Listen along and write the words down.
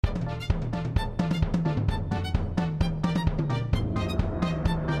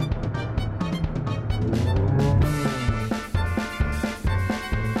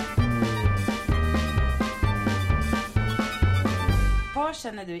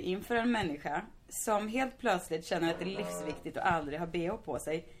känner du inför en människa som helt plötsligt känner att det är livsviktigt att aldrig ha BH på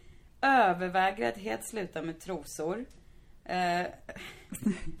sig, överväger att helt sluta med trosor,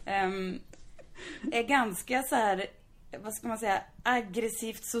 är ganska så här, vad ska man säga,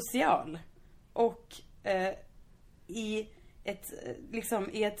 aggressivt social och i ett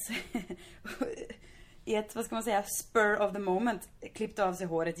vad ska man säga, spur of the moment klippt av sig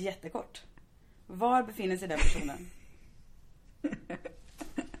håret jättekort. Var befinner sig den personen?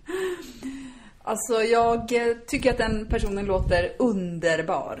 Alltså jag tycker att den personen låter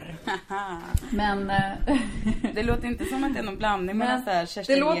underbar. Men det låter inte som att det är någon blandning mellan så här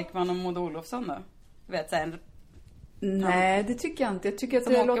Kerstin Ekman och Maud Olofsson då. Du vet, så här, nej, det tycker jag inte. Jag tycker att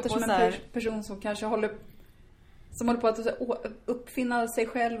det låter som en person som kanske håller på att uppfinna sig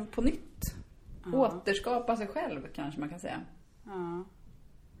själv på nytt. Återskapa sig själv, kanske man kan säga. Ja.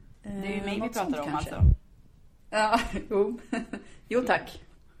 Det är ju mig vi pratar om kanske. Alltså. Ja, jo tack.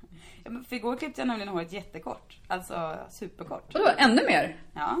 Ja, för igår klippte jag nämligen håret jättekort. Alltså superkort. Vadå, ännu mer?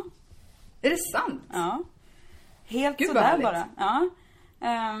 Ja. Är det sant? Ja. Helt Gud, sådär bara. Ja.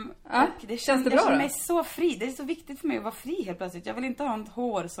 Och det känns det bra. Jag känner mig så fri. Det är så viktigt för mig att vara fri helt plötsligt. Jag vill inte ha ett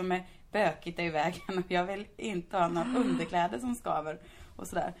hår som är bökigt i vägen. Och jag vill inte ha några underkläder som skaver. Och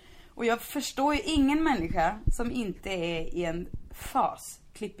sådär. Och jag förstår ju ingen människa som inte är i en fas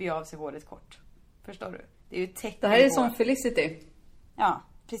klipper ju av sig håret kort. Förstår du? Det är ju tecken. Det här är som Felicity. Ja,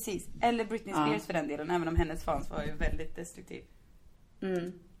 precis. Eller Britney Spears för den delen. Även om hennes fans var ju väldigt destruktiv.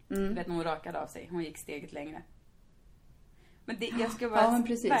 Du vet, hon rakade av sig. Hon gick steget längre. Men jag ska bara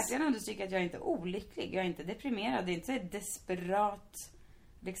verkligen understryka att jag är inte olycklig. Jag är inte deprimerad. Det är inte så desperat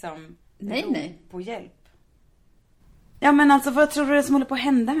liksom nej. på hjälp. Ja, men alltså vad tror du det som håller på att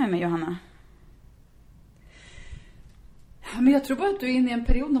hända med mig, Johanna? Men jag tror bara att du är inne i en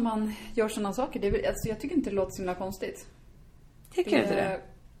period när man gör sådana saker. Alltså, jag tycker inte det låter så himla konstigt. Tycker du inte det?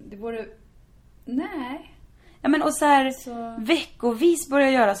 Det vore... Nej. Ja, men och så här veckovis börjar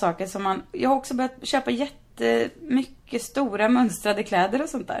göra saker som man... Jag har också börjat köpa jättemycket stora mönstrade kläder och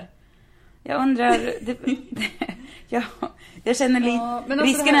sånt där. Jag undrar... jag känner lite... Men alltså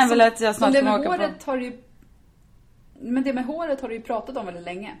risken är väl att jag snart kommer åka på... Men det med håret har du ju pratat om väldigt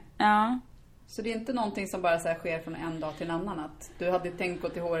länge. Ja. Så det är inte någonting som bara så här sker från en dag till en annan. Att du hade tänkt gå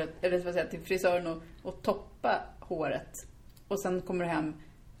till håret, eller så säga, till frisören och toppa håret. Och sen kommer du hem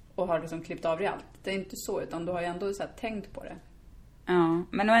och har liksom klippt av dig allt. Det är inte så, utan du har ju ändå så här tänkt på det. Ja,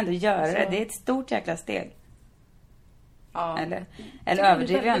 men att ändå göra det. Det är ett stort jäkla steg. Ja. Eller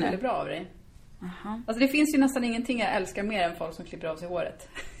överdriver jag nu? Det är väldigt bra av dig. Aha. Alltså det finns ju nästan ingenting jag älskar mer än folk som klipper av sig håret.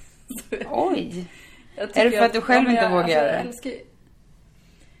 Oj! Är det för att du själv inte vågar göra det?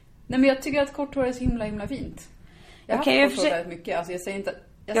 Nej, men jag tycker att kort hår är så himla fint. Jag har haft kort hår väldigt mycket. Alltså jag säger inte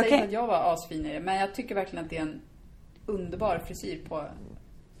att jag var asfin i det. Men jag tycker verkligen att det är en underbar frisyr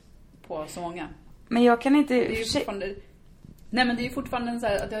på så många. Men jag kan inte... Det är ju fortfarande... Nej, men det är ju fortfarande så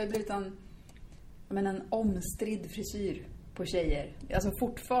här att det har blivit en omstridd frisyr på tjejer. Alltså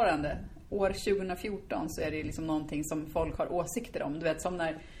fortfarande, år 2014 så är det liksom någonting som folk har åsikter om. Du vet,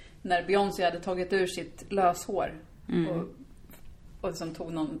 som när Beyoncé hade tagit ur sitt löshår och som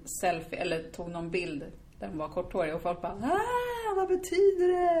tog någon selfie eller tog någon bild där hon var korthårig och folk bara, vad betyder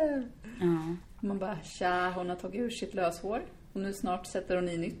det? Och man bara, tja, hon har tagit ur sitt löshår och nu snart sätter hon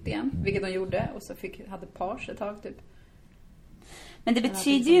i nytt igen, vilket hon gjorde, och så hade pars ett tag typ. Men det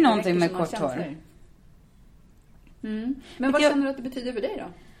betyder ju någonting med kort hår. Men vad känner du att det betyder för dig då?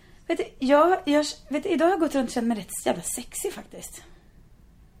 Vet du, jag idag har jag gått runt och känt mig rätt jävla sexy faktiskt.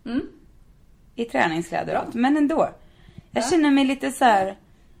 I träningskläder. Ja. Men ändå. Jag känner mig lite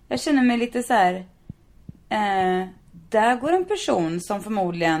så här. Där går en person som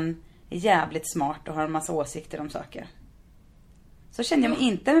förmodligen är jävligt smart och har en massa åsikter om saker. Så kände jag mig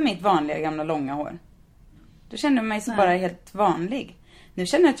inte med mitt vanliga gamla långa hår. Då kände jag mig så bara helt vanlig. Nu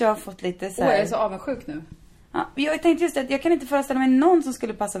känner jag att jag har fått lite så här... jag är så avundsjuk nu. Ja, jag tänkte just att jag kan inte föreställa mig någon som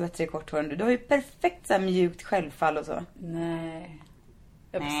skulle passa bättre i kort hår än du. Du har ju perfekt så här mjukt självfall och så. Nej.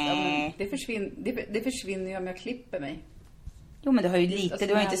 Det försvinner ju om jag klipper mig. Jo, men du har ju lite, alltså,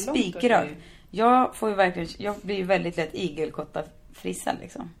 du har inte spikrakt. Jag blir ju väldigt lätt igelkotta frissad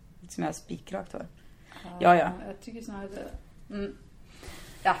liksom. Som jag har spikrakt hår. Ja. Jag tycker snarare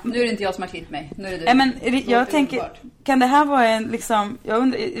Ja, nu är det inte jag som har klippt mig. Nu är det du. Nej, men jag tänker, underbart. Kan det här vara en liksom, jag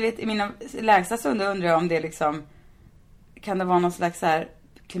undrar, i mina lägsta stunder undrar jag om det liksom, kan det vara någon slags så här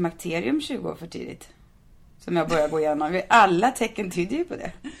klimakterium 20 år för tidigt? Som jag börjar gå igenom. Alla tecken tyder ju på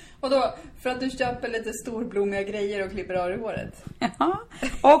det. Och då, för att du köper lite storblommiga grejer och klipper av i håret? Ja,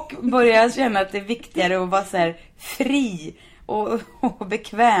 och börjar känna att det är viktigare att vara så här fri och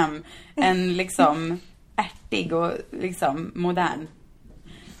bekväm än liksom ärtig och liksom modern.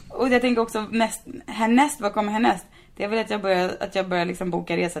 och jag tänker också härnäst, vad kommer härnäst? Det är väl att jag börjar liksom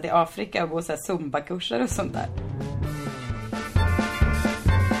boka resa till Afrika och gå så här zumba-kurser och sånt där.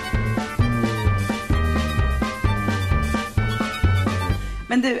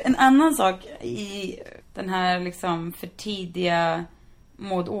 Men du, en annan sak i den här liksom för tidiga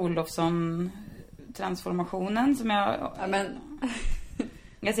Maud Olofsson-transformationen som jag... Ja, men...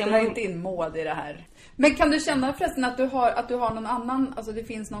 Jag ser inte in Maud i det här. Men kan du känna förresten att du har någon annan, alltså det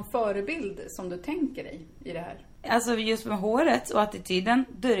finns någon förebild som du tänker dig i det här? Alltså just med håret och attityden,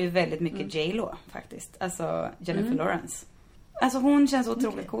 då är det ju väldigt mycket J.Lo faktiskt. Alltså Jennifer Lawrence. Alltså hon känns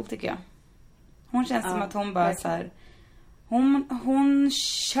otroligt cool tycker jag. Hon känns som att hon bara verkligen. Så här... Hon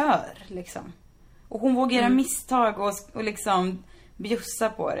kör liksom. Och hon vågar göra misstag och liksom bjussa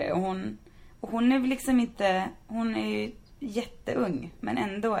på det. Och hon är väl liksom inte... Hon är ju jätteung. Men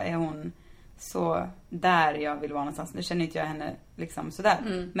ändå är hon så där jag vill vara någonstans. Nu känner inte jag henne liksom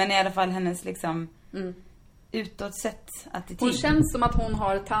sådär. Men i alla fall hennes liksom utåt sett attityd. Hon känns som att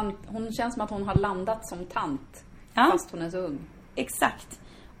hon känns som att hon har landat som tant. Ja. Fast hon är så ung. Exakt.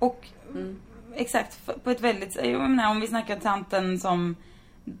 Och... Exakt, på ett väldigt... Jag menar, om vi snackar tanten som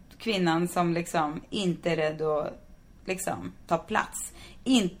kvinnan som liksom inte är rädd att liksom ta plats.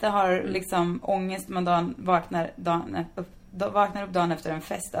 Inte har liksom ångest man vaknar upp dagen efter en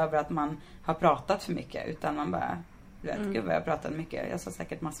fest över att man har pratat för mycket. Utan man bara, gud vad jag pratade mycket. Jag sa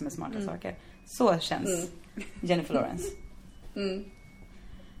säkert massor med smarta saker. Så känns Jennifer Lawrence.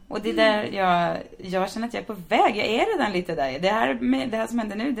 Och det är där jag känner att jag är på väg. Jag är redan lite där. Det här som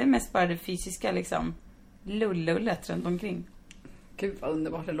händer nu, det är mest bara det fysiska liksom lullullet runt omkring. Gud vad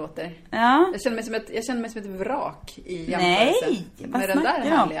underbart det låter. Ja. Jag känner mig som ett vrak i jämförelse. Nej, med den där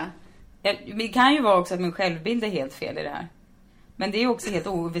härliga. Det kan ju vara också att min självbild är helt fel i det här. Men det är ju också helt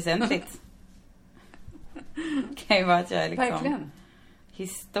oväsentligt. Det kan ju vara att jag är liksom... Verkligen.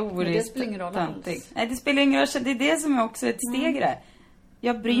 Historiskt. Men det spelar ingen roll alls. Nej, det spelar ingen roll. Det är det som är också ett steg i det.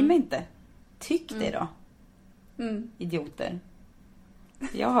 Jag bryr mig inte. Tyck det då. Idioter.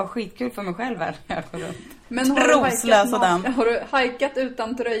 Jag har skitkul för mig själv här. Men har du hajkat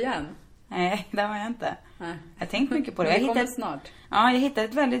utan tröjan? Nej, det har jag inte. Nej. Jag har tänkt mycket på det. Jag hittade snart. Ja, jag hittade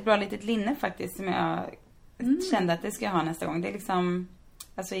ett väldigt bra litet linne faktiskt som jag kände att det ska jag ha nästa gång. Det är liksom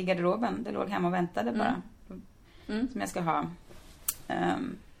alltså i garderoben. Det låg hemma och väntade bara. Som jag ska ha.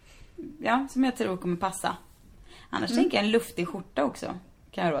 Ja, som jag tror kommer passa. Annars tänker jag en luftig skjorta också.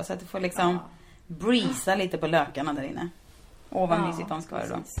 Kan jag då, så att du får liksom breeza lite på lökarna där inne. Åh, vad mysigt de ska vara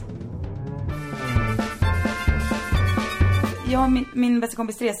då. Jag har min bästa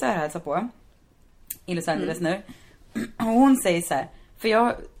kompis Teresa här hälsar på. I Los Angeles nu. Och hon säger så här. För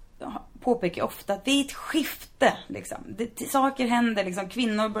jag påpekar ofta att det är ett skifte. Liksom. Saker händer. Liksom.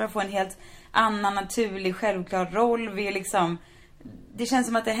 Kvinnor börjar få en helt annan, naturlig, självklar roll. Vi är liksom... Det känns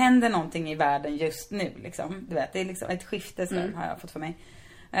som att det händer någonting i världen just nu. Liksom. Du vet, det är liksom ett skifte så har jag fått för mig.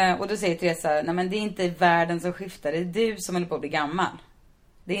 Och då säger Teresa, nej men det är inte världen som skiftar. Det är du som håller på att bli gammal.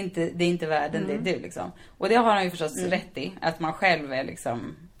 Det är inte världen, det är du liksom. Och det har han ju förstås rätt i. Att man själv är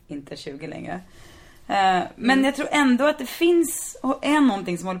liksom inte 20 längre. Men jag tror ändå att det finns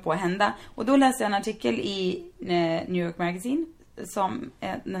någonting som håller på att hända. Och då läste jag en artikel i New York Magazine. Som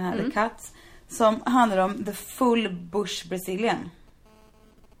den här The Cut. Som handlar om the full bush Brazilian.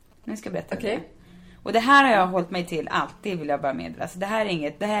 Nu ska jag berätta det. Och det här har jag hållit mig till alltid, vill jag bara meddela. Så det här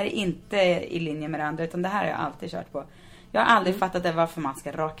är inte i linje med det andra, utan det här har jag alltid kört på. Jag har aldrig fattat det varför man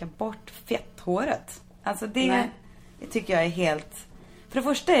ska raka bort fetthåret. Alltså det tycker jag är helt... För det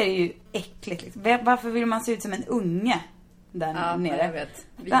första är det ju äckligt. Liksom. Varför vill man se ut som en unge där nere? Ja, jag vet.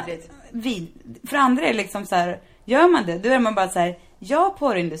 Vidrigt. För andra är det liksom så här, gör man det, då är man bara så här, ja,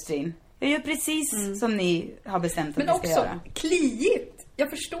 porrindustrin. Jag gör precis som ni har bestämt att ni ska göra. Men också kliigt. Jag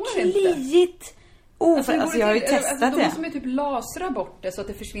förstår inte. Kliigt. Alltså jag har ju testat det. De måste typ lasra bort det så att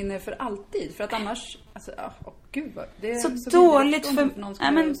det försvinner för alltid. För att annars... Alltså, gud vad... Det är så dåligt för...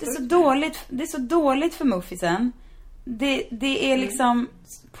 Nej, men det är så dåligt för muffisen. Det är liksom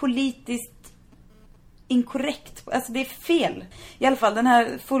politiskt inkorrekt. Alltså det är fel. I alla fall den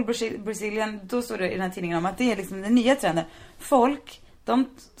här full Brazilian, då står det i den här tidningen om att det är liksom den nya trenden. Folk, de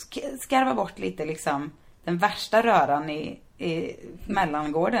skarvar bort lite liksom den värsta röran i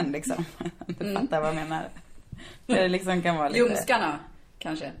mellangården liksom. Du fattar vad jag menar. Det liksom kan vara lite... Ljumskarna,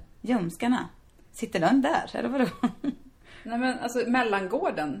 kanske. Ljumskarna? Sitter den där? Eller vadå? Nej men alltså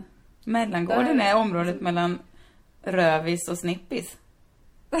mellangården. Mellangården där är området mellan Rövis och Snippis.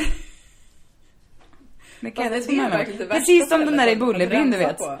 Det kan jag inte. Precis som den där i Bullerbyn, du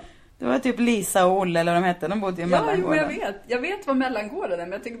vet. Det var typ Lisa och Olle eller vad de hette. De bodde i mellangården. Ja, jag vet vad mellangården är,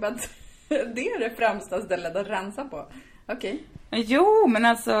 men jag tycker bara att det är det främsta stället att rensa på. Okej. Jo, men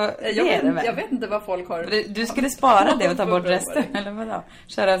alltså... Jag vet inte vad folk har... Du skulle spara det och ta bort resten, eller vadå?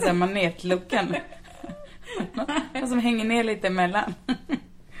 Köra så här manetlucken. Och som hänger ner lite emellan.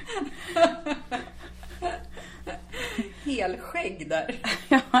 Helskägg där.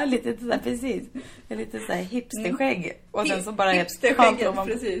 Ja, lite så här, precis. Lite så här hipsterskägg. Och sen så bara hipsterskägget,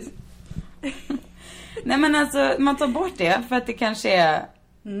 precis. Nej, men alltså, man tar bort det för att det kanske är...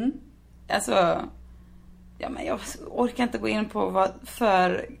 Alltså... Ja, men jag orkar inte gå in på vad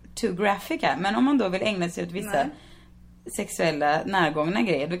för too graphic är. Men om man då vill ägna sig åt vissa sexuella närgångna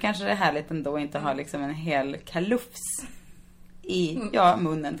grejer, då kanske det är härligt ändå att inte ha liksom en hel kalufs i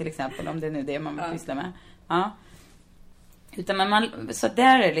munnen till exempel, om det är nu det man vill pyssla med. Ja. Utan så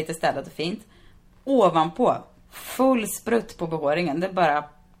där är det lite städat och fint. Ovanpå, full sprutt på behåringen.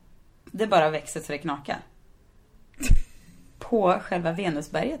 Det bara växer så det knakar. På själva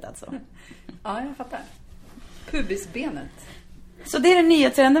Venusberget alltså. Ja, jag fattar. Pubisbenet. Så det är den nya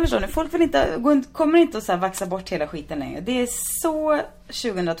trenden, förstår ni. Folk kommer inte att så här vaxa bort hela skiten längre. Det är så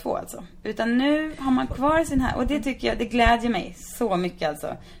 2002 alltså. Utan nu har man kvar sin här. Och det tycker jag, det glädjer mig så mycket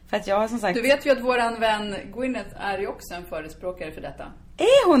alltså. För att jag har som sagt... Du vet ju att våran vän Gwyneth är ju också en förespråkare för detta.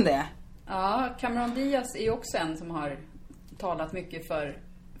 Är hon det? Ja, Cameron Diaz är ju också en som har talat mycket för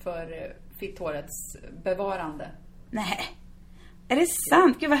fitthårets bevarande. Nej. Är det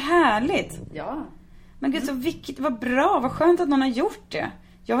sant? Gud vad härligt. Ja. Men gud, så viktigt, vad bra, vad skönt att någon har gjort det.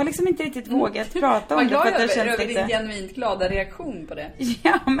 Jag har liksom inte riktigt vågat prata om det. Vad glad jag är över din genuint glada reaktion på det.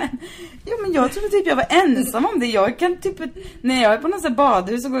 Ja, men jag trodde typ jag var ensam om det. Jag kan typ, när jag är på något sån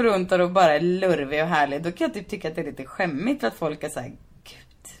badhus och går runt där och bara är lurvig och härlig, då kan jag typ tycka att det är lite skämmigt att folk är så här,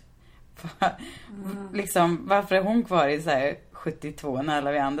 gud. Liksom, varför är hon kvar i så här 72 när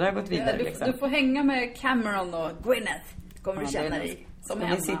alla vi andra har gått vidare? Du får hänga med Cameron och Gwyneth. Kommer du känna dig som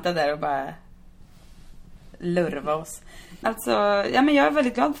hemma. Vi sitter där och bara lurva oss. Alltså, ja, men jag är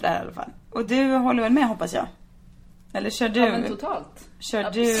väldigt glad för det här i alla fall. Och du håller väl med, hoppas jag? Eller kör du? Ja, men totalt. Kör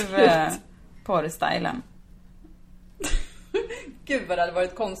absolut. Du porrstylen? Gud vad det hade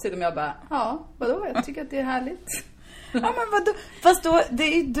varit konstigt om jag bara, vadå? Jag tycker att det är härligt. Ja, men vadå? Fast då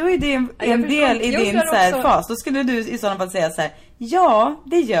är det en del i din så här fas. Då skulle du i sådana fall säga så här: ja,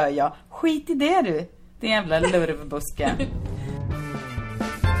 det gör jag. Skit i det du. Det är en jävla lurvbuske.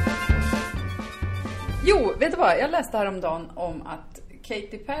 Jo, vet du vad? Jag läste häromdagen om att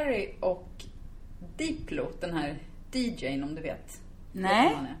Katy Perry och Diplo, den här DJ:n, om du vet.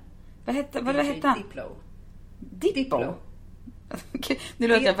 Nej. Vad hette han? Diplo? Nu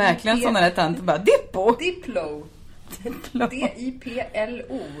låter jag verkligen sån där tant bara, Diplo. Diplo.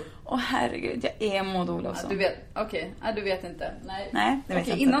 D-I-P-L-O. Åh herregud, jag är Maud Olofsson. Du vet, okej. Du vet inte. Nej, det vet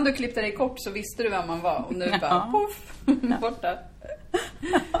jag inte. Innan du klippte dig kort så visste du vem man var. Och nu bara, poff, borta.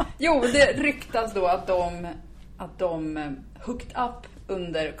 Jo, det ryktas då att de hooked up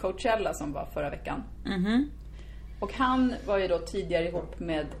under Coachella som var förra veckan. Och han var ju då tidigare ihop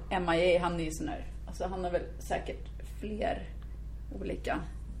med MIA. Han är ju sån här, alltså han har väl säkert fler olika.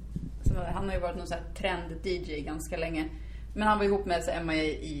 Han har ju varit någon sån här trend-DJ ganska länge. Men han var ihop med MIA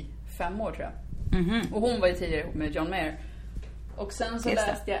i 5 år tror jag. Och hon var ju tidigare ihop med John Mayer. Och sen så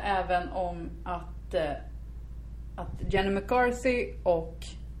läste jag även om att Jenny McCarthy och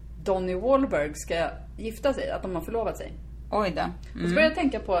Donnie Wahlberg ska gifta sig. Att de har förlovat sig. Oj då. Och så började jag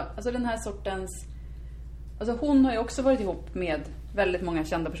tänka på, alltså den här sortens... Alltså hon har ju också varit ihop med väldigt många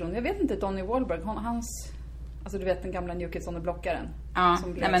kända personer. Jag vet inte, Donnie Wahlberg, hans... Alltså du vet den gamla New Kids on the Block-aren. Ja,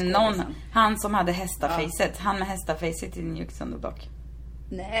 nej men han som hade hästafacet. Han med hästafacet i New Kids on the Block.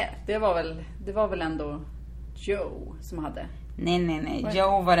 Nej, det var väl ändå Joe som hade. Nej.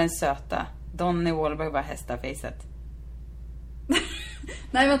 Joe var den söta. Donnie Wahlberg var hästafacet.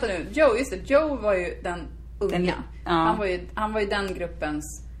 Nej, vänta nu. Joe var ju den unga. Han var ju den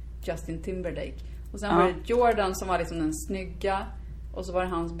gruppens Justin Timberlake. Och sen var det Jordan som var liksom den snygga. Och så var det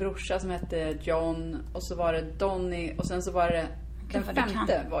hans brorsa som hette John. Och så var det Donnie. Och sen så var det den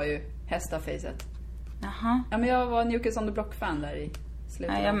femte var ju hästafacet. Jaha. Ja, men jag var New Kids on the Block-fan där i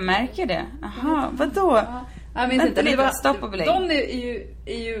slutet. Ja, jag märker det. Jaha, vadå? Ja. Jag minns inte. Det var, stopp och belägg. Donnie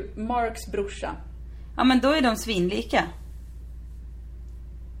är ju Marks brorsa. Ja, men då är de svinlika.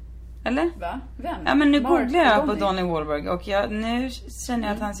 Eller? Va? Vem? Ja, men nu googlar jag på Donnie Wahlberg. Och nu känner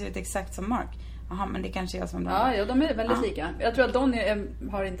jag att han ser ut exakt som Mark. Jaha, men det kanske är jag som blandar. Ja, de är väldigt lika. Jag tror att Donnie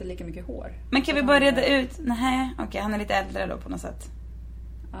har inte lika mycket hår. Men kan vi bara reda ut... Nej, okej, han är lite äldre då på något sätt.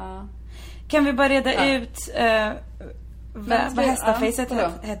 Ja. Kan vi bara reda ut vad hästafacet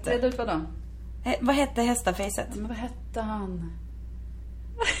hette? Reda ut vad då? Vad hette hästafacet? Men vad hette han?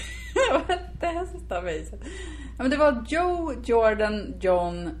 Vad hette hästafacet? Ja, men det var Joe, Jordan,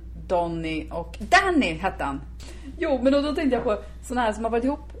 John, Donny och Danny hette han. Jo, men då tänkte jag på sådana här som har varit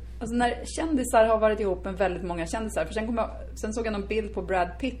ihop. Alltså när kändisar har varit ihop med väldigt många kändisar. För sen såg jag någon bild på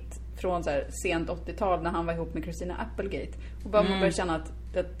Brad Pitt från så här sent 80-tal när han var ihop med Christina Applegate. Och bara man börjar känna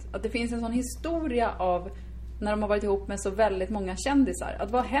att det finns en sån historia av när de har varit ihop med så väldigt många kändisar.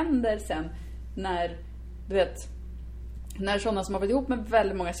 Att vad händer sen när, du vet, när sådana som har varit ihop med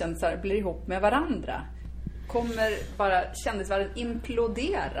väldigt många kändisar blir ihop med varandra? Kommer bara kändisvärlden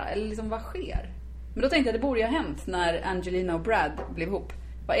implodera? Eller liksom vad sker? Men då tänkte jag att det borde ju ha hänt när Angelina och Brad blev ihop.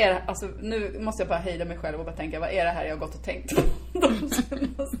 Vad är det? Alltså, nu måste jag bara hejda mig själv och bara tänka, vad är det här jag har gått och tänkt på de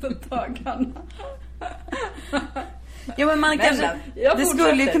senaste dagarna? Ja, men man kanske, det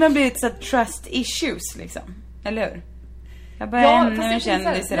skulle ju kunna bli ett sånt trust issues liksom. Eller hur? Jag börjar ännu en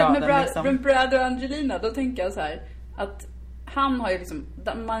kändis i raden liksom. Med Brad och Angelina, då tänker jag så här att han har ju liksom,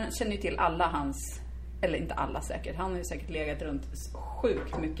 man känner ju till alla hans, eller inte alla säkert, han har ju säkert legat runt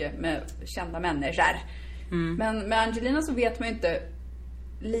sjukt mycket med kända människor. Men med Angelina så vet man ju inte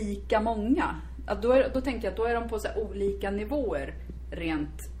lika många. Att då tänker jag att då är de på så här olika nivåer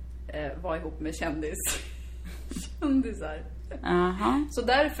rent vara ihop med kändisar. Så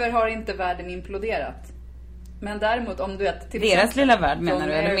därför har inte världen imploderat. Men däremot om du vet till deras exempel, lilla värld menar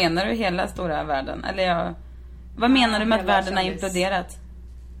du? Eller menar du hela stora världen? Eller vad menar du med att världen har imploderat?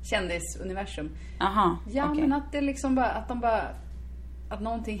 Kändisuniversum. Ja, okay. Men att det liksom bara att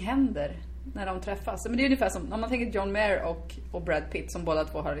någonting händer när de träffas. Men det är ungefär som om man tänker John Mayer och Brad Pitt som båda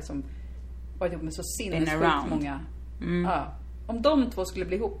två har liksom varit ihop med så sinnessjukt många. Ja. Om de två skulle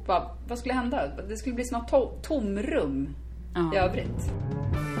bli ihop, vad skulle hända? Det skulle bli såna tomrum i övrigt.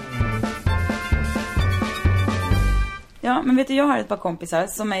 Ja, men vet du, jag har ett par kompisar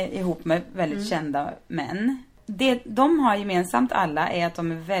som är ihop med väldigt kända män. Det de har gemensamt alla är att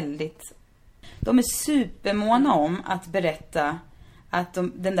de är supermåna om att berätta att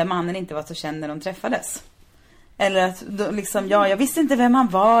den där mannen inte var så känd när de träffades. Eller att liksom, jag visste inte vem han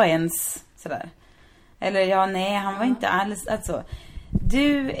var ens. Sådär. Eller nej, han var inte alls. Alltså,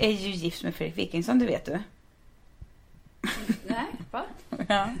 du är ju gift med Fredrik Wikingsson, det vet du. Nej, va?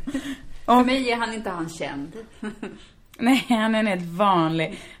 Ja. För mig är han inte han känd. Nej, han är en helt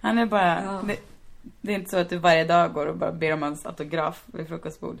vanlig. Han är bara... Det är inte så att du varje dag går och bara ber om hans autograf vid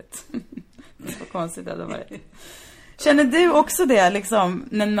frukostbordet. Det var konstigt att det var det. Känner du också det, liksom,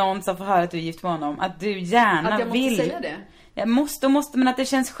 när någon som får höra att du är gift med honom? Att du gärna att jag vill... måste säga det? Jag måste, men att det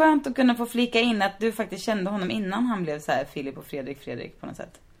känns skönt att kunna få flika in att du faktiskt kände honom innan han blev så här Filip och Fredrik på något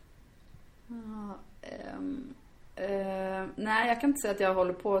sätt. Nej, jag kan inte säga att jag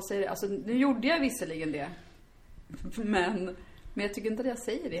håller på att säga det. Alltså, nu gjorde jag visserligen det. Men jag tycker inte att jag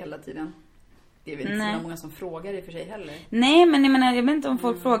säger det hela tiden. Det är väl inte så många som frågar i för sig heller. Nej, men jag vet inte om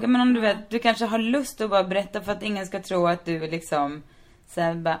folk frågar. Men om du vet, du kanske har lust att bara berätta för att ingen ska tro att du är liksom så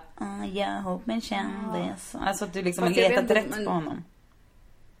här bara, jag är ihop med en kändis. Alltså att du liksom har letat rätt på honom.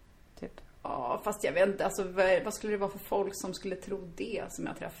 Typ. Ja, fast jag vet inte. Alltså, vad skulle det vara för folk som skulle tro det som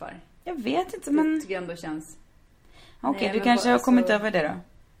jag träffar? Jag vet inte, men... Det tycker jag ändå känns... Okej, du kanske har kommit över det då.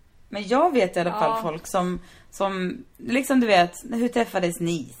 Men jag vet i alla fall folk som liksom, du vet, hur träffades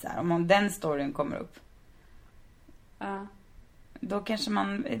ni så här, om den storyn kommer upp. Då kanske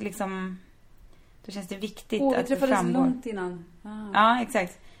man liksom, då känns det viktigt att det framgår. Långt innan. Ja,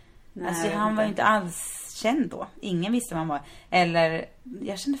 exakt. Nej, alltså han var ju inte alls känd då. Ingen visste vem han var. Eller,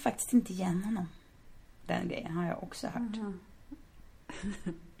 jag kände faktiskt inte igen honom. Den grejen har jag också hört.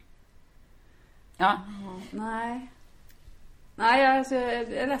 Ja. Nej, alltså, jag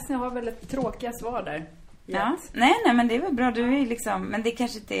är ledsen, jag har väldigt tråkiga svar där. Ja. Nej, men det är väl bra. Du är liksom, men det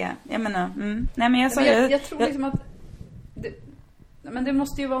kanske inte är, jag menar, nej, men jag tror liksom att men det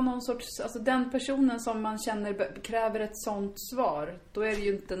måste ju vara någon sorts, alltså den personen som man känner kräver ett sånt svar, då är det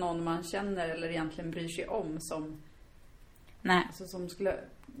ju inte någon man känner eller egentligen bryr sig om som alltså, som skulle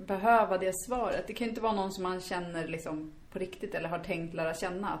behöva det svaret. Det kan ju inte vara någon som man känner liksom på riktigt eller har tänkt lära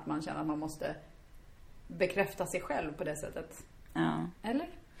känna, att man känner att man måste bekräfta sig själv på det sättet. Ja. Eller?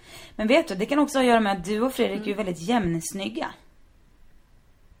 Men vet du, det kan också ha att göra med att du och Fredrik är väldigt jämnsnygga.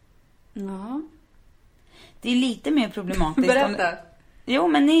 Ja. Det är lite mer problematiskt. Berätta. Jo,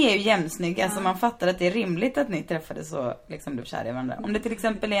 men ni är ju jämnsnygga. Alltså man fattar att det är rimligt att ni träffades så liksom blev kära i varandra. Om det till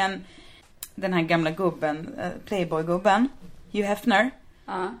exempel är den här gamla gubben, Playboy-gubben, Hugh Hefner.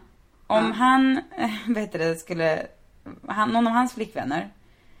 Om han, någon av hans flickvänner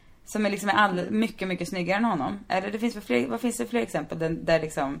som är liksom mycket, mycket snyggare än honom. Eller det finns vad finns det för exempel där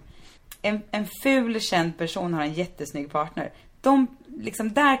liksom en ful känd person har en jättesnygg partner.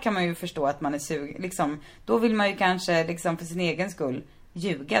 Liksom, där kan man ju förstå att man är sugen. Liksom, då vill man ju kanske liksom för sin egen skull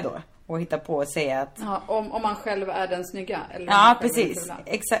ljuga då. och hitta på och säga att... Ja, om man själv är den snygga. Eller ja, precis.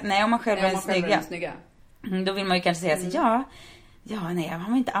 Exakt. Nej, om man själv är den snygga. Då vill man ju kanske säga så nej,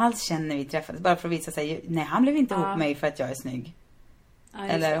 han var inte alls känd när vi träffades. Bara för att visa sig, nej, han blev inte ihop med mig för att jag är snygg. Ja,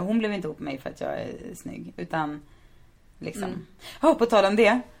 eller hon blev inte ihop med mig för att jag är snygg. Utan liksom... på tal om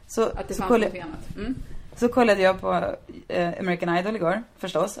det. Så kollade jag på American Idol igår,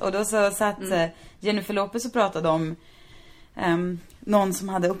 förstås. Och då så satt Jennifer Lopez och pratade om någon som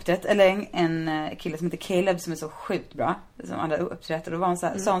hade uppträtt, eller en kille som heter Caleb som är så sjukt bra, som hade uppträtt. Och då var hon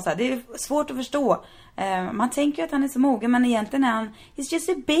sa hon så här, det är svårt att förstå. Man tänker ju att han är så mogen, men egentligen är han, he's just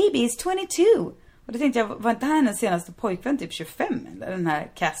a baby, he's 22. Och då tänkte jag, var inte han den senaste pojkvän typ 25? Eller den här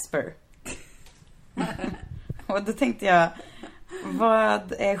Casper? Och då tänkte jag,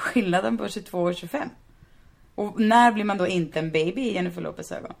 vad är skillnaden på 22 och 25? Och när blir man då inte en baby i Jennifer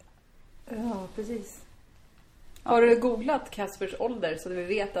Lopez ögon? Ja, precis. Har du googlat Caspers ålder så att vi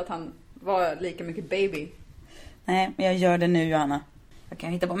vet att han var lika mycket baby? Nej, men jag gör det nu, Johanna. Jag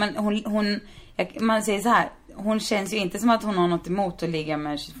kan hitta på. Men man säger så här. Hon känns ju inte som att hon har något emot att ligga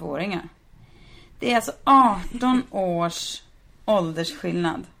med 22-åringar. Det är alltså 18 års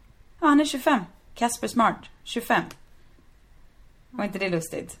åldersskillnad. Ja, han är 25. Casper Smart, 25. Var inte det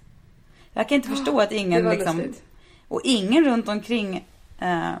lustigt? Jag kan inte förstå att ingen liksom... Och ingen runt omkring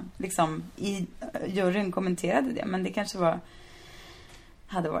liksom i juryn kommenterade det. Men det kanske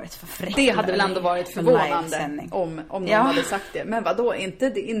hade varit för fräckt. Det hade väl ändå varit förvånande om någon hade sagt det. Men vadå,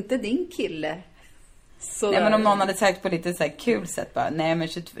 inte din kille? Så nej, men om någon hade sagt på lite så här kul sätt bara, nej men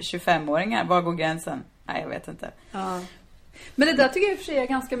 25-åringar, var går gränsen? Nej, jag vet inte. Ja. Men det där tycker jag i och för sig är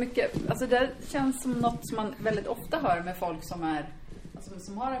ganska mycket, alltså det känns som något som man väldigt ofta hör med folk som är, alltså,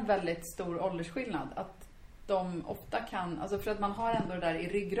 som har en väldigt stor åldersskillnad, att de ofta kan, alltså för att man har ändå det där i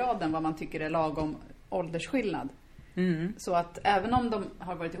ryggraden vad man tycker är lagom åldersskillnad. Så att även om de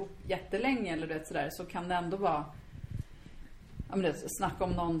har varit ihop jättelänge eller det sådär, så kan det ändå vara, ja, men det, snacka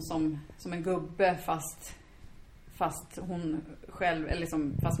om någon som en gubbe fast hon själv, eller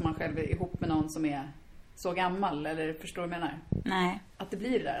liksom, fast man själv är ihop med någon som är så gammal, eller förstår du vad jag menar? Nej. Att det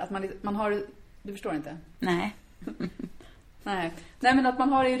blir det där, att man har, du förstår inte? Nej. Nej, men att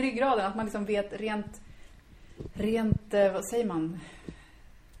man har det i ryggraden, att man liksom vet rent vad säger man?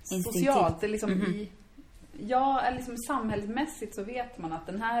 Socialt, det är liksom eller liksom samhällsmässigt så vet man att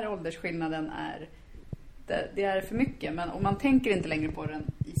den här åldersskillnaden är, det är för mycket, men och man tänker inte längre på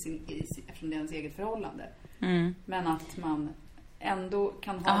den eftersom det är ens eget förhållande. Men att man ändå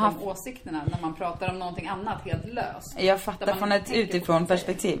kan ha de åsikterna när man pratar om någonting annat helt löst. Jag fattar från ett utifrån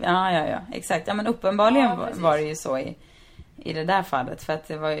perspektiv. Ja, exakt. Ja, men uppenbarligen var det ju så i det där fallet, för att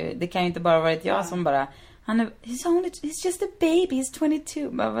det kan ju inte bara varit jag som bara, he's just a baby, he's 22.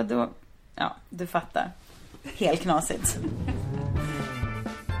 Bara, vadå? Ja, du fattar. Helt knasigt.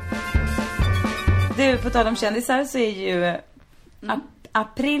 Du, på tal om kändisar så är ju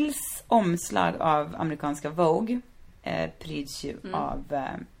aprils omslag av amerikanska Vogue pryds ju av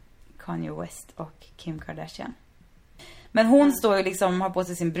Kanye West och Kim Kardashian. Men hon står ju liksom, har på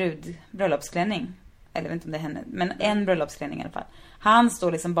sig sin bröllopsklänning. Eller jag vet inte om det är henne, men en bröllopsklänning i alla fall. Han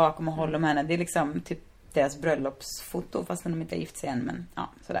står liksom bakom och håller om henne. Det är liksom typ deras bröllopsfoto, fast de inte har gift sig än, men ja,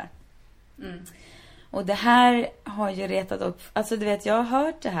 sådär. Och det här har ju retat upp, alltså du vet, jag har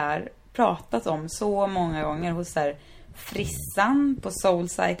hört det här pratat om så många gånger hos där Frissan på Soul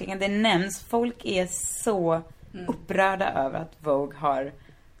Cycling. Det nämns, folk är så upprörda över att Vogue har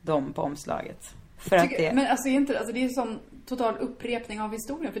dem på omslaget. Men alltså inte, alltså det är ju sån total upprepning av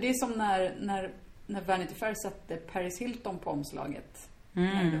historien, för det är som när Vanity Fair satte Paris Hilton på omslaget.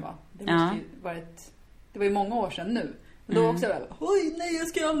 Det var ju många år sedan nu. Men då också där, oj nej, jag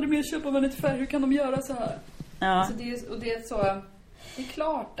ska aldrig mer köpa Vanity Fair, hur kan de göra så här? Ja. Så det är så, det är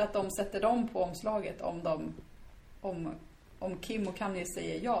klart att de sätter dem på omslaget om Kim och Kanye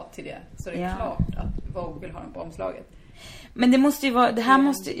säger ja till det, så är det klart att Vogue vill ha dem på omslaget. Men det måste ju vara,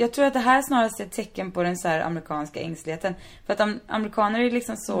 jag tror att det här snarast är ett tecken på den så här amerikanska ängsligheten. För att amerikaner är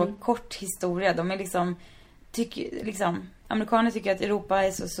liksom så kort historia. De är liksom, amerikaner tycker att Europa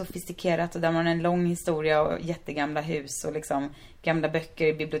är så sofistikerat och där man har en lång historia och jättegamla hus och liksom gamla böcker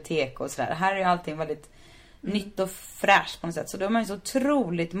i bibliotek och sådär. Här är allting väldigt nytt och fräscht på något sätt. Så då är man ju så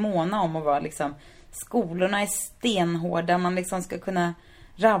otroligt måna om att vara liksom, skolorna är stenhårda. Man liksom ska kunna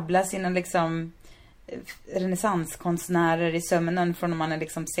rabbla sina liksom renässanskonstnärer i sömnen från när man är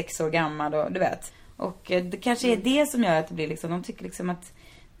liksom 6 år gammal och du vet. Och det kanske är det som gör att det blir liksom, de tycker liksom att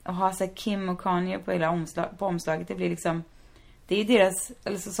ha så här Kim och Kanye på hela på omslaget, det blir liksom, det är ju deras,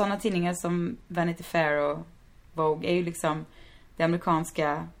 alltså sådana tidningar som Vanity Fair och Vogue är ju liksom den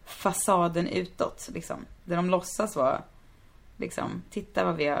amerikanska fasaden utåt liksom, där de låtsas vara liksom, titta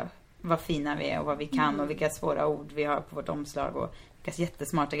vad vi har vad fina vi är och vad vi kan och vilka svåra ord vi har på vårt omslag och vilka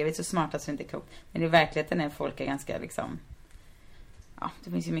jättesmarta grejer. Vi är så smarta så det inte är klokt. Men i verkligheten är folk ganska liksom, ja,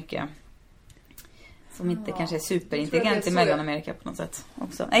 det finns ju mycket som inte kanske är superintelligent i Mellanamerika på något sätt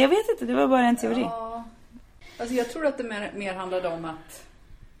också. Nej, jag vet inte, det var bara en teori. Ja. Alltså jag tror att det mer handlade om att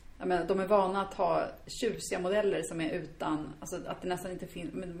de är vana att ha tjusiga modeller som är utan, alltså att det nästan inte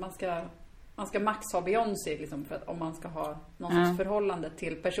finns, men man ska max ha Beyoncé liksom, för att om man ska ha någon sorts förhållande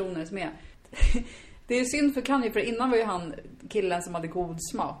till personer som är. Det är ju synd för Kanye, för innan var ju han killen som hade god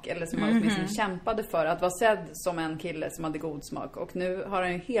smak, eller som han åtminstone kämpade för att vara sedd som en kille som hade god smak, och nu har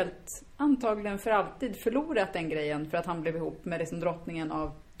han ju helt antagligen för alltid förlorat den grejen för att han blev ihop med liksom drottningen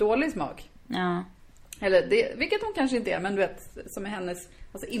av dålig smak. Ja. Eller det, vilket hon kanske inte är, men du vet, som är hennes,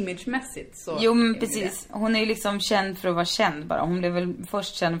 alltså imagemässigt så. Jo, men precis. Hon är ju liksom känd för att vara känd bara. Hon blev väl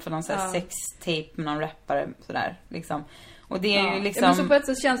först känd för någon sån här sextape med någon rappare sådär liksom. Och det är ju liksom... men så på ett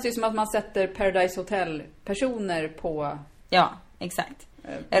sätt känns det ju som att man sätter Paradise Hotel-personer på... Ja, exakt.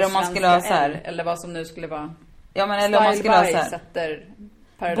 Eller om man skulle ha så här... Eller vad som nu skulle vara... Ja, men eller om man skulle ha så här... sätter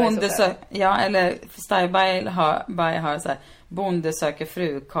Paradise Hotel. Ja, eller Style by har så här... Bonde söker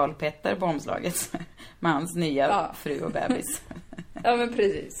fru, Karl Petter på omslaget. Med hans nya fru och bebis. Ja, men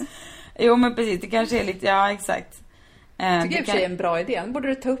precis. Jo, men precis. Det kanske är lite... Ja, exakt. Jag tycker i och för sig är en bra idé. Den borde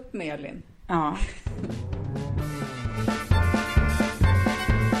du ta upp med, Elin. Ja.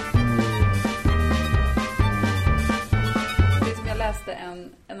 Jag läste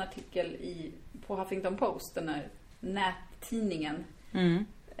en artikel på Huffington Post, den här nättidningen.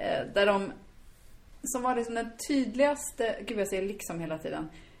 Där de, som var liksom den tydligaste, gud jag säger liksom hela tiden.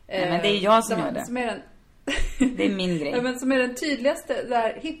 Nej, men det är jag som gör det. Som är den, det är min grej. Ja, men som är den tydligaste, det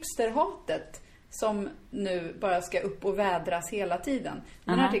här hipsterhatet som nu bara ska upp och vädras hela tiden.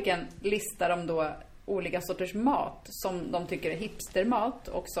 Den här artikeln listar de då olika sorters mat som de tycker är hipstermat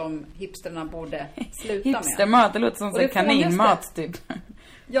och som hipsterna borde sluta med. Hipstermat, det låter som så kaninmat typ.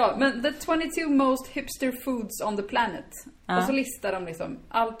 Ja, men the 22 most hipster foods on the planet. Och så listar de liksom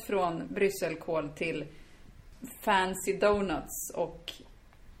allt från brysselkål till fancy donuts och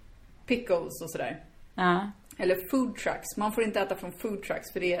pickles och sådär. Eller food trucks. Man får inte äta från food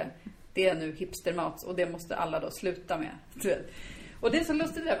trucks för det är nu hipstermat och det måste alla då sluta med. Och det är så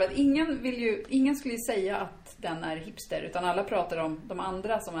lustigt där, för att ingen skulle ju säga att den är hipster, utan alla pratar om de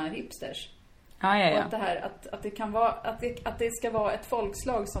andra som är hipsters. Ja. Och att det här, att det kan vara, att det ska vara ett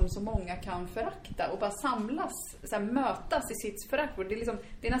folkslag som så många kan förakta och bara samlas, så här, mötas i sitt förakt.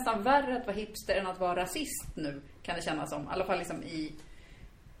 Det är nästan värre att vara hipster än att vara rasist nu, kan det kännas som. I alla fall liksom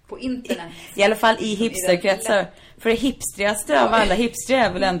på internet. I alla fall i hipsterkretsar. För det hipstrigaste av alla hipster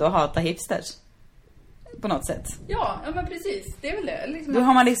är väl ändå att hata hipsters. På något sätt. Ja, men precis. Det är väl det. Liksom då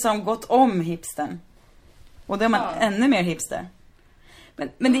har man liksom gått om hipstern. Och då är man ännu mer hipster.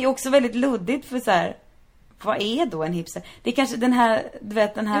 Men det är också väldigt luddigt för så här, vad är då en hipster? Det är kanske den här, du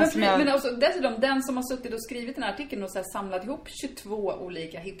vet, den här som jag... Men också, dessutom, den som har suttit och skrivit den här artikeln och så här samlat ihop 22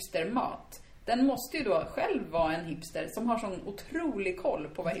 olika hipstermat. Den måste ju då själv vara en hipster som har sån otrolig koll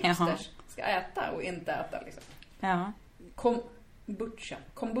på vad hipsters ska äta och inte äta liksom. Ja.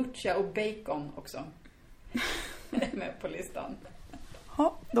 Kombucha och bacon också. Är med på listan.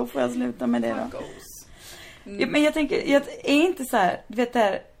 Ja, då får jag sluta med det då. Ja, men jag tänker, jag är inte så här, du vet det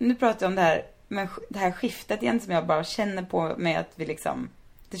här, nu pratar jag om det här, men det här skiftet igen som jag bara känner på med att vi liksom,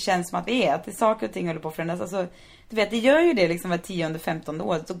 det känns som att vi är, att det saker och ting håller på att förändras. Alltså, du vet, det gör ju det liksom var 10-15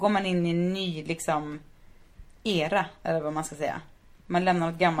 år, så går man in i en ny liksom era, eller vad man ska säga. Man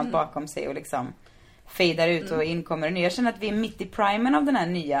lämnar något gammalt bakom sig och liksom fejdar ut och inkommer en ny. Jag känner att vi är mitt i primen av den här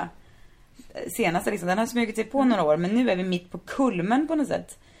nya senaste liksom. Den har smugit sig på några år, men nu är vi mitt på kulmen på något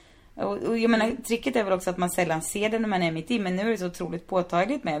sätt. Och jag menar, tricket är väl också att man sällan ser det när man är mitt i, men nu är det så otroligt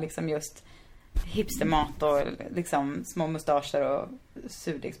påtagligt med liksom just hipstermat och liksom små mustascher och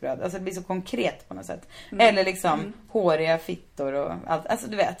surdegsbröd. Alltså det blir så konkret på något sätt. Eller liksom håriga fittor och allt. Alltså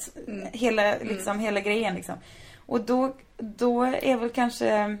du vet, hela grejen liksom. Och då är väl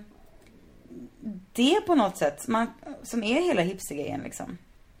kanske det på något sätt som är hela hipstergrejen liksom.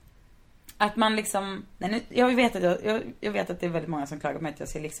 Att man liksom... Nej, jag vet att det är väldigt många som klagar på mig att jag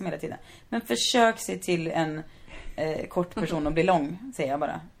ser liksom hela tiden. Men försök se till en kort person och bli lång, säger jag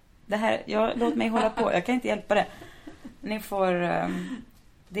bara. Det här, låt mig hålla på. Jag kan inte hjälpa det. Ni får...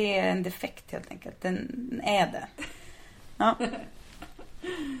 det är en defekt helt enkelt. Den är det. Ja.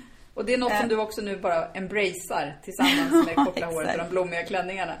 Och det är något som du också nu bara embracear tillsammans med koppla håret och de blommiga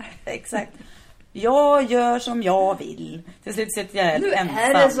klänningarna. Exakt. Jag gör som jag vill. Till slut sitter jag helt ensam. Nu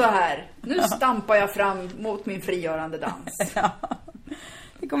är det så här. Nu stampar jag fram mot min frigörande dans. Ja.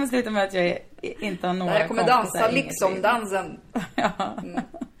 Det kommer sluta med att jag inte har några jag kommer dansa liksom dansen. Ja.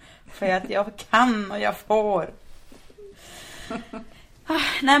 för att jag kan och jag får.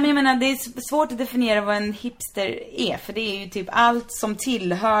 Nej, men jag menar, det är svårt att definiera vad en hipster är. För det är ju typ allt som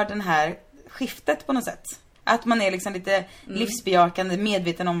tillhör den här skiftet på något sätt. Att man är liksom lite livsbejakande,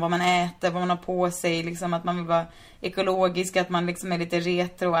 medveten om vad man äter, vad man har på sig. Liksom, att man vill vara ekologisk, att man liksom är lite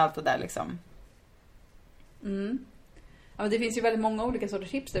retro och allt det där liksom. Ja, men det finns ju väldigt många olika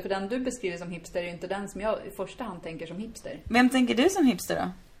sorters hipster. För den du beskriver som hipster är ju inte den som jag i första hand tänker som hipster. Vem tänker du som hipster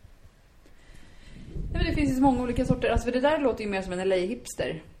då? Ja, men det finns ju så många olika sorter. Alltså för det där låter ju mer som en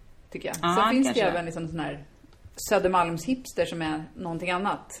LA-hipster, tycker jag. Ja, så finns kanske. det även liksom sån här Södermalms-hipster som är någonting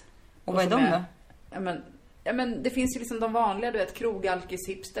annat. Och vad är de då? Ja, men det finns ju liksom de vanliga, du vet,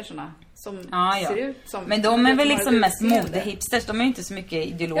 krogalkis-hipstersarna som ser ut som... Men de är väl liksom mest mode-hipsters. De är ju inte så mycket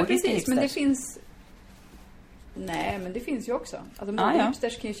ideologiska hipsters. Men det finns... Nej, men det finns ju också. Alltså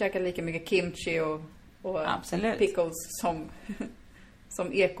mode-hipsters kan ju käka lika mycket kimchi och pickles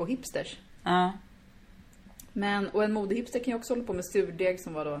som eko-hipsters. Ja. Och en modehipster kan ju också hålla på med surdeg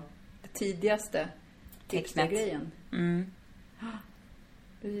som var då det tidigaste hipstergrejen.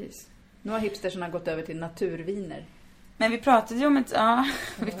 Precis. Nu har hipstersarna gått över till naturviner. Men vi pratade ju om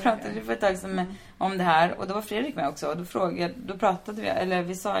vi pratade ju för ett tag sedan om det här, och då var Fredrik med också, och då pratade vi, eller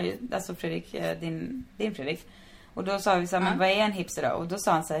vi sa ju, alltså Fredrik, din Fredrik, och då sa vi så här, men vad är en hipster då? Och då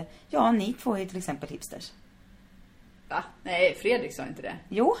sa han så här, ja, ni två är till exempel hipsters. Va? Nej, Fredrik sa inte det.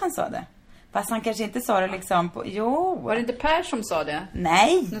 Jo, han sa det. Fast han kanske inte sa det liksom på... Jo. Var det inte Per som sa det?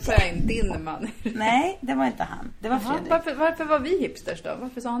 Nej. Nu tar jag in din man. Nej, det var inte han. Det var Fredrik. Varför var vi hipsters då?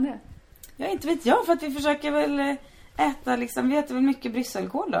 Varför sa han det? Ja, inte vet jag. För att vi försöker väl äta liksom... Vi äter väl mycket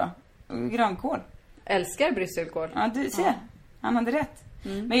brysselkål då. Och grönkål. Älskar brysselkål. Ja, du ser. Han hade rätt.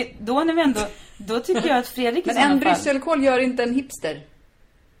 Men då när vi ändå... Då tycker jag att Fredrik... Men en brysselkål gör inte en hipster.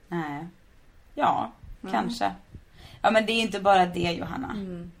 Nej. Ja, kanske. Ja, men det är inte bara det, Johanna.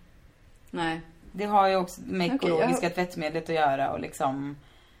 Nej. Det har ju också med ekologiska tvättmedlet att göra och liksom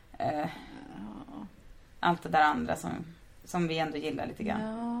allt det där andra som vi ändå gillar lite grann.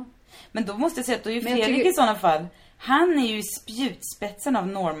 Ja. Men då måste jag säga att då är ju Fredrik i sådana fall, han är ju spjutspetsen av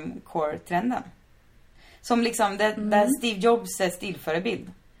normcore-trenden. Som liksom där Steve Jobs är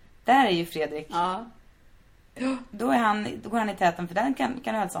stilförebild. Där är ju Fredrik. Ja. Då går han i täten, för den kan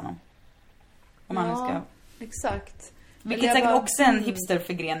du hälsa honom. Om han nu ska... Exakt. Vilket säkert också en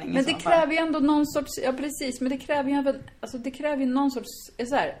hipsterförgrening. Men det kräver ju ändå någon sorts... Ja, precis. Men det kräver ju även... Alltså det kräver ju någon sorts...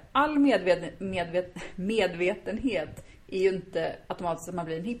 Så här, all medvetenhet är ju inte automatiskt att man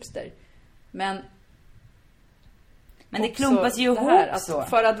blir en hipster. Men det klumpas ju ihop så.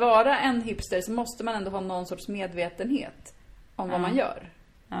 För att vara en hipster så måste man ändå ha någon sorts medvetenhet om vad man gör.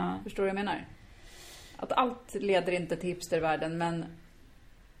 Förstår du vad jag menar? Att allt leder inte till hipstervärlden, men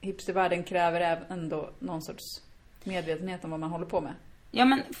hipstervärlden kräver ändå någon sorts medvetenhet om vad man håller på med. Ja,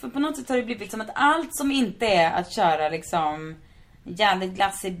 men för på något sätt har det blivit liksom att allt som inte är att köra liksom jävligt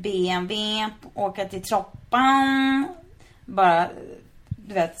glassig BMW, åka till Troppan, bara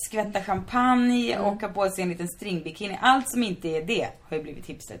du vet, skvätta champagne, åka på sig en liten stringbikini. Allt som inte är det har ju blivit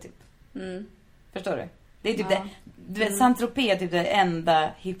hipster typ. Förstår du? Det är typ det, du vet, Saint-Tropez är typ det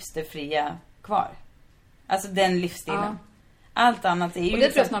enda hipsterfria kvar. Alltså den livsstilen. Allt annat är ju... Och det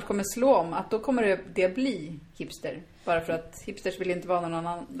tror jag snart kommer slå om. Att då kommer det bli hipster. Bara för att hipsters vill inte vara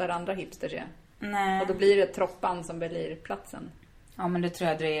någon där andra hipsters är. Nej. Och då blir det Troppan som blir platsen. Ja, men det tror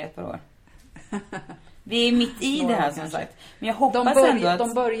jag dröjer ett par år. Vi är mitt i det här som sagt. Men jag hoppas ändå att...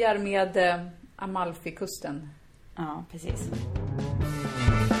 De börjar med Amalfi-kusten. Ja, precis.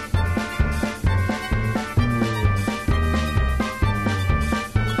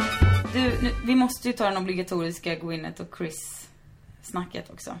 Vi måste ju ta den obligatoriska Gwyneth och Chris-snacket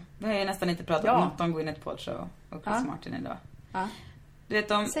också. Vi har ju nästan inte pratat något om Gwyneth Paltrow och Chris Martin idag. Ja. Du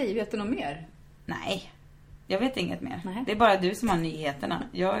vet vet du något mer? Nej, jag vet inget mer. Nej. Det är bara du som har nyheterna.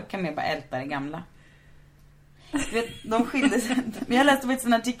 Jag kan mer bara älta det gamla. Du vet, de skilde sig. Jag läste faktiskt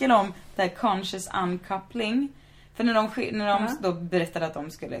en artikel om det här conscious uncoupling. För när de då berättade att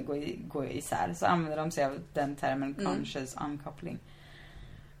de skulle gå isär, så använde de sig av den termen conscious uncoupling.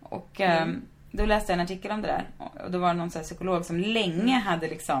 Och då läste jag en artikel om det där. Och då var det någon så här psykolog som länge hade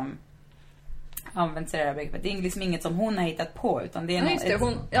liksom använt sig av det här begreppet. Det är liksom inget som hon har hittat på, utan det är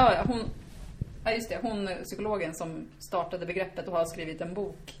hon psykologen som startade begreppet och har skrivit en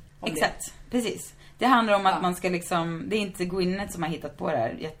bok om exakt, precis. Det handlar om att man ska liksom, det är inte Gwyneth som har hittat på det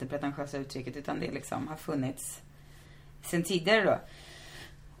här jättepretentiösa uttrycket, utan det liksom har funnits sen tidigare då.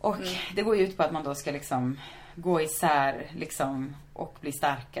 Och det går ju ut på att man då ska liksom gå isär liksom och bli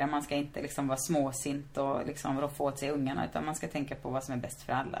starkare. Man ska inte liksom vara småsint och liksom roffa åt sig ungarna, utan man ska tänka på vad som är bäst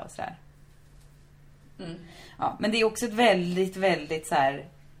för alla och sådär. Ja, men det är också ett väldigt, väldigt så här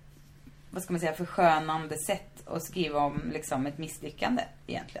vad ska man säga, förskönande sätt att skriva om liksom ett misslyckande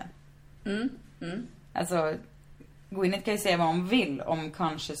egentligen. Alltså, Gwyneth kan ju säga vad hon vill om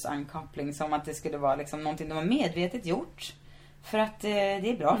conscious uncoupling, som att det skulle vara liksom någonting de har medvetet gjort för att det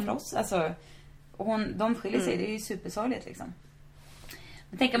är bra för oss. Alltså, de skiljer sig, det är ju supersorgligt liksom.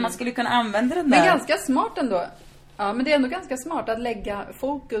 Jag tänker att man skulle kunna använda den där. Men ganska smart ändå. Ja, men det är ändå ganska smart att lägga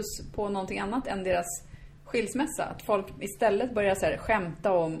fokus på någonting annat än deras skilsmässa. Att folk istället börjar så här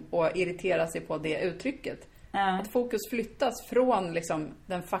skämta om och irritera sig på det uttrycket. Ja. Att fokus flyttas från liksom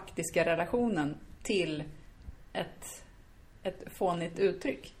den faktiska relationen till ett fånigt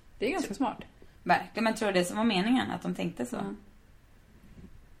uttryck. Det är ganska smart. Verkligen, men tror du det som var meningen? Att de tänkte så?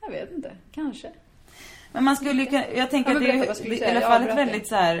 Jag vet inte, kanske. Men man skulle ju, jag tänker att det är i alla fall ett väldigt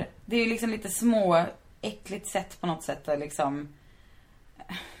så här, det är ju liksom lite små äckligt sätt på något sätt att liksom,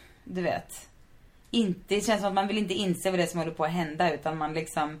 du vet, inte, det känns som att man vill inte inse vad det är som håller på att hända, utan man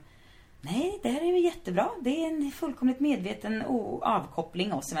liksom, nej, det här är ju jättebra, det är en fullkomligt medveten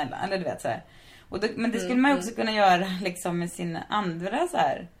avkoppling oss emellan, eller du vet så här. Och då, men det skulle man ju också kunna göra liksom med sina andra så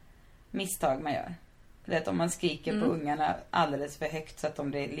här misstag man gör. Du vet, om man skriker på ungarna alldeles för högt så att de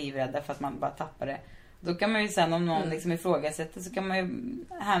blir livrädda för att man bara tappar det. Då kan man ju sen, om någon liksom ifrågasätter, så kan man ju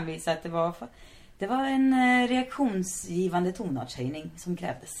hänvisa att det var en reaktionsgivande tonartshöjning som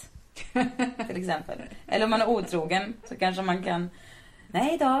krävdes. Till exempel. Eller om man är otrogen så kanske man kan,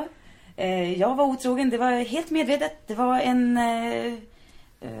 nej då, jag var otrogen, det var helt medvetet, det var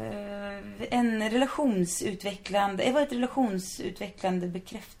ett relationsutvecklande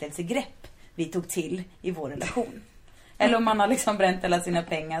bekräftelsegrepp vi tog till i vår relation. Eller om man har liksom bränt alla sina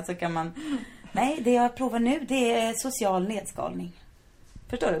pengar, så kan man, nej, det jag provar nu, det är social nedskalning.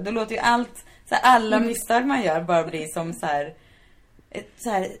 Förstår du? Då låter ju allt, så här, alla misstag man gör bara bli som så här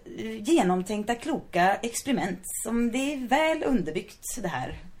genomtänkta, kloka experiment som det är väl underbyggt det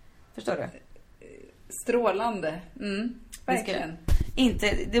här. Förstår du? Strålande. Verkligen.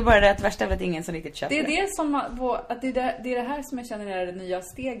 Det är bara det att värsta är att ingen som riktigt köper det. Det är det som att det är det här som jag känner är det nya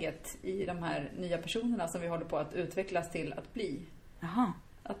steget i de här nya personerna som vi håller på att utvecklas till att bli. Jaha.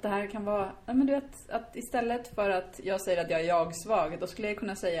 Att det här kan vara, ja, men du vet, att istället för att jag säger att jag är jag-svag, då skulle jag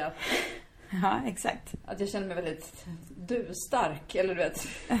kunna säga att ja, exakt. Att jag känner mig väldigt du-stark, eller du vet.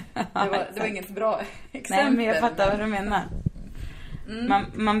 Det var inget bra exempel. Nej, men jag fattar vad du menar.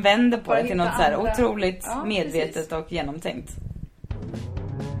 Man vänder på det till något så här otroligt medvetet, precis, och genomtänkt.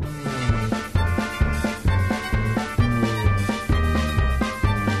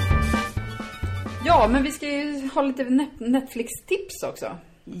 Ja, men vi ska ju ha lite Netflix-tips också.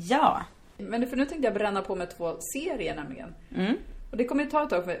 Ja. Men för nu tänkte jag bränna på med 2 serier nämligen. Och det kommer ju ta ett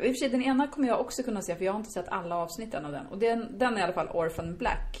tag. I och för sig, den ena kommer jag också kunna se, för jag har inte sett alla avsnitten av den. Och den är i alla fall Orphan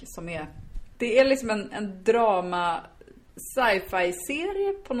Black, som det är liksom en drama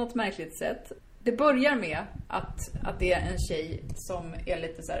sci-fi-serie på något märkligt sätt. Det börjar med att det är en tjej som är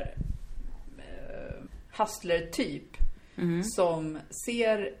lite så här hustler-typ, som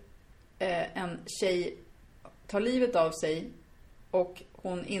ser en tjej ta livet av sig, och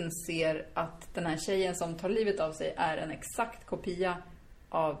hon inser att den här tjejen som tar livet av sig är en exakt kopia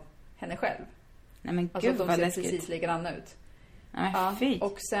av henne själv. Nej, men alltså gud, att de ser precis likadana ut. Nej, fint.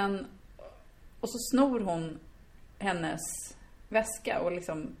 Och så snor hon hennes väska och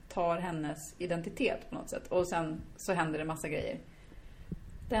liksom tar hennes identitet på något sätt. Och sen så händer det massa grejer.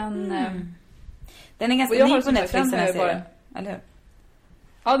 Den är ganska ny på Netflix, den här serien. Eller hur?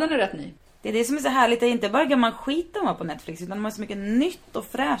 Ja, den är rätt ny. Det är det som är så härligt, det är inte bara gammal skit de har på Netflix, utan de har så mycket nytt och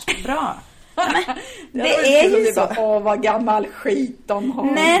fräscht och bra. Men, det är ju så. Vad gammal skit de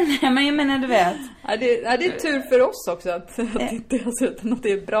har. Nej, men jag menar, du vet. Det är tur för oss också att inte har sett något,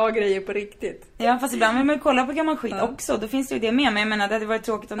 det är bra grejer på riktigt. Ja, fast ibland vill man ju kolla på gammal skit också. Då finns det ju det med. Men jag menar, det hade varit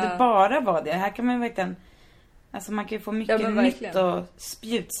tråkigt om det bara var det. Här kan man ju verkligen, alltså man kan ju få mycket nytt och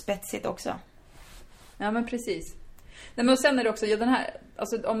spjutspetsigt också. Ja, men precis. Nej, men och sen är det också, den här,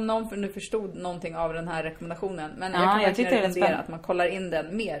 alltså om någon nu förstod någonting av den här rekommendationen, men jag kan verkligen rekommendera att man kollar in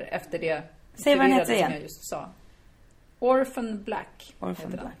den mer efter det. Säg vad den heter igen. Som jag just sa. Orphan Black.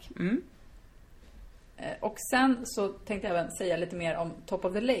 Orphan Black. Och sen så tänkte jag även säga lite mer om Top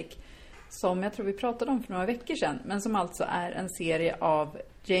of the Lake, som jag tror vi pratade om för några veckor sedan, men som alltså är en serie av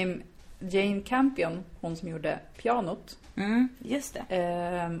Jane Campion, hon som gjorde Pianot. Just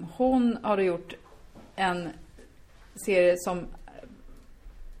det. Hon har då gjort en serie som,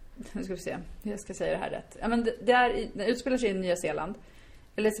 nu ska vi se, jag ska säga det här rätt. Ja, men det utspelar sig i Nya Zeeland.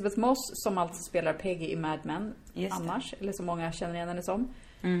 Elizabeth Moss, som alltså spelar Peggy i Mad Men annars, eller så många känner igen henne som.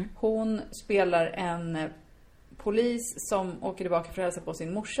 Hon spelar en polis som åker tillbaka för att hälsa på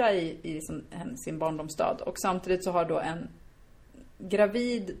sin morsa i sin barndomsstad. Och samtidigt så har då en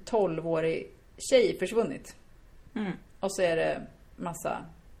gravid 12-årig tjej försvunnit. Och så är det massa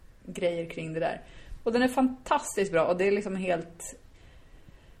grejer kring det där. Och den är fantastiskt bra. Och det är liksom helt...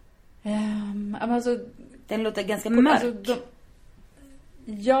 alltså, den låter ganska mörk.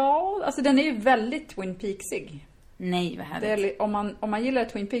 Alltså den är ju väldigt Twin Peaksig. Nej, vad härligt. Om man gillar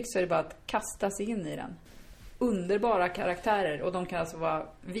Twin Peaks så är det bara att kasta sig in i den. Underbara karaktärer. Och de kan alltså vara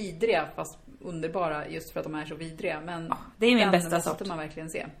vidriga, fast underbara just för att de är så vidriga. Men det är min bästa sort. Man verkligen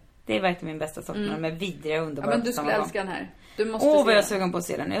se. Det är verkligen min bästa sort. De är vidriga och underbara. Ja, men du skulle älska den här. Du måste vad jag är sugen på att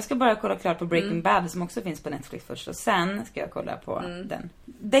se den. Jag ska bara kolla klart på Breaking Bad som också finns på Netflix först. Och sen ska jag kolla på den.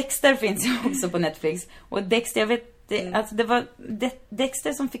 Dexter finns ju också på Netflix. Och Dexter, jag vet... Alltså det var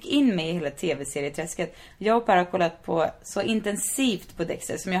Dexter som fick in mig i hela tv-serieträsket. Jag och Per har kollat på så intensivt på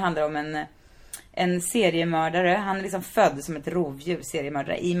Dexter som ju handlar om en seriemördare. Han är liksom född som ett rovdjur,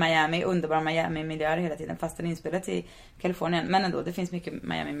 seriemördare i Miami, underbara Miami-miljöer hela tiden, fast den är inspelad i Kalifornien. Men ändå, det finns mycket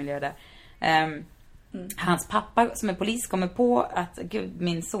Miami-miljöer där. Hans pappa som är polis kommer på att gud,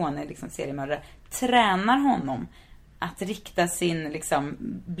 min son är liksom seriemördare, tränar honom att rikta sin liksom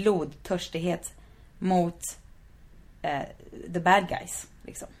blodtörstighet mot the bad guys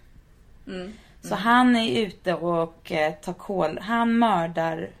liksom. Så han är ute och tar koll. Han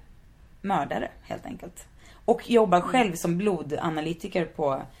mördare helt enkelt. Och jobbar själv som blodanalytiker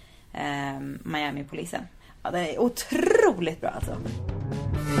på Miami-polisen. Ja, det är otroligt bra alltså.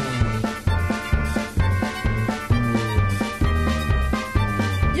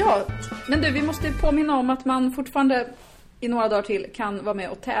 Ja, men du, vi måste påminna om att man fortfarande i några dagar till kan vara med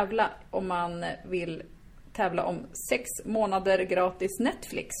och tävla om man vill tävla om 6 månader gratis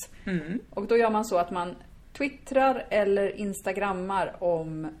Netflix. Och då gör man så att man twittrar eller instagrammar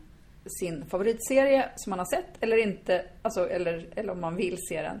om sin favoritserie som man har sett eller inte, alltså, eller om man vill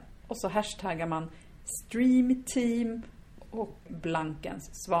se den. Och så hashtaggar man Streamteam och Blankens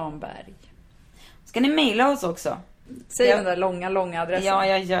Svanberg. Ska ni mejla oss också? Säg den där långa adressen. Ja,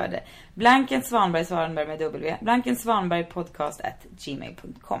 jag gör det. Blankensvanberg med W.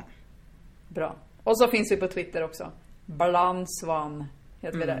 blankensvanbergpodcast@gmail.com. Bra. Och så finns vi på Twitter också. Blansvan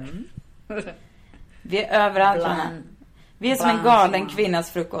heter vi där. Vi är överallt. Vi är som en galen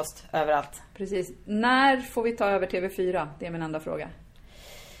kvinnas frukost överallt. Precis. När får vi ta över TV4? Det är min enda fråga.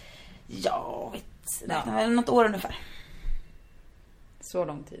 Ja, det väl något år ungefär. Så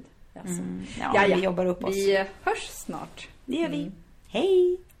lång tid. Vi jobbar upp oss. Vi hörs snart. Det gör vi.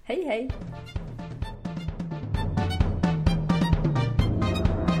 Hej! Hej, hej.